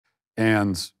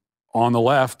And on the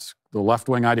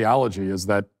left-wing ideology is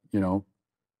that,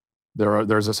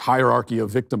 there's this hierarchy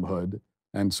of victimhood,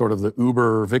 and sort of the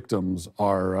uber victims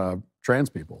are trans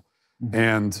people. Mm-hmm.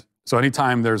 And so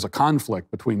anytime there's a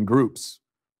conflict between groups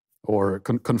or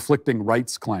conflicting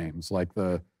rights claims, like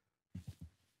the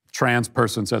trans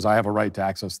person says, I have a right to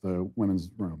access the women's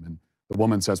room, and the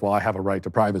woman says, well, I have a right to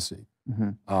privacy.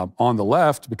 Mm-hmm. On the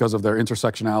left, because of their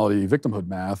intersectionality victimhood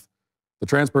math, the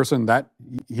trans person,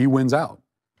 he wins out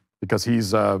because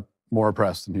he's more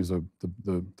oppressed and he's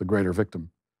the greater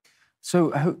victim.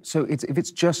 So if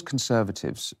it's just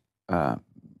conservatives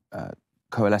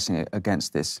coalescing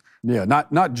against this... Yeah,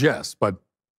 not just, but...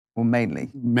 Well, mainly.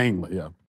 Mainly, yeah.